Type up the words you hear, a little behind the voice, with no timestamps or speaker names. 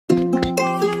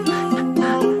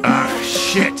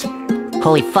shit.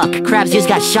 Holy fuck, Krabs just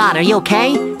got shot, are you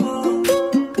okay?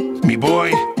 Me boy,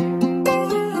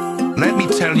 let me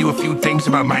tell you a few things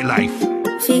about my life.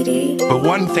 VD. But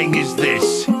one thing is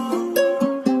this.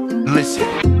 Listen,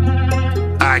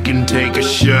 I can take a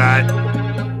shot.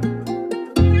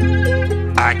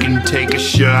 I can take a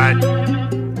shot.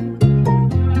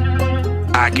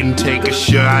 I can take a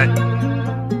shot.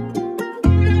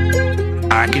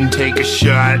 I can take a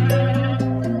shot.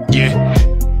 Yeah,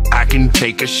 I can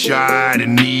take a shot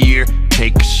in the ear,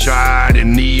 take a shot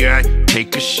in the eye,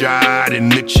 take a shot in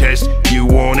the chest. You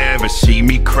won't ever see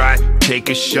me cry. Take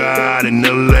a shot in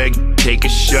the leg, take a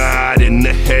shot in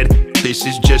the head. This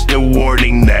is just a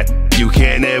warning that you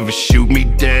can't ever shoot me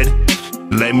dead.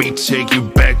 Let me take you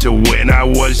back to when I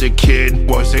was a kid.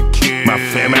 My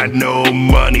fam had no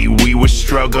money, we were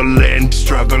struggling.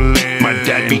 My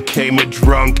dad became a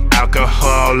drunk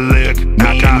alcoholic.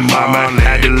 Me and mama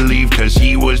had to leave cause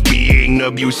he was being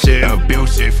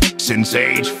abusive. Since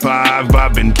age 5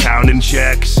 I've been counting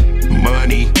checks.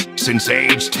 Money. Since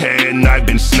age 10 I've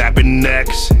been snapping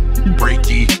necks.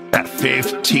 Breaky. At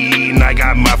 15 I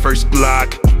got my first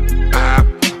Glock.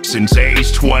 Since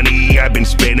age 20 I've been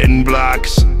spinning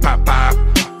blocks.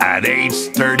 At age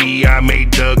 30 I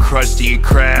made the Krusty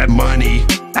Krab money.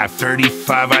 At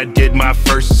 35 I did my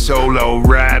first solo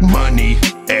rap money.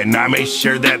 And I made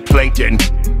sure that Plankton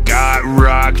got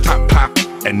rocked.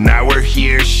 And now we're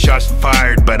here, shots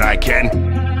fired, but I can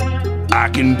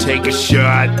take a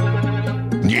shot.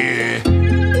 Yeah,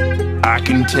 I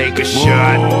can take a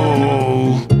shot.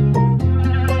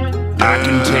 I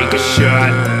can take a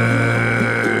shot.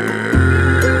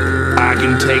 I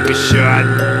can take a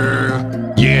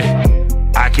shot. Yeah,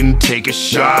 I can take a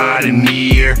shot in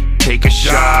the ear, take a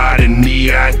shot in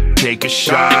the eye, take a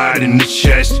shot in the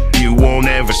chest. You won't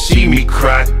ever see me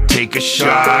cry. Take a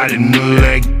shot in the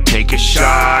leg, take a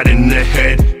shot in the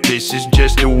head. This is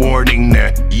just a warning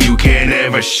that you can't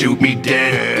ever shoot me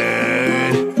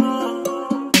dead.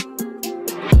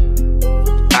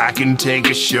 I can take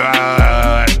a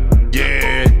shot.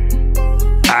 Yeah,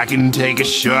 I can take a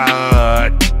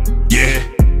shot. Yeah,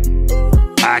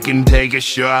 I can take a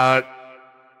shot.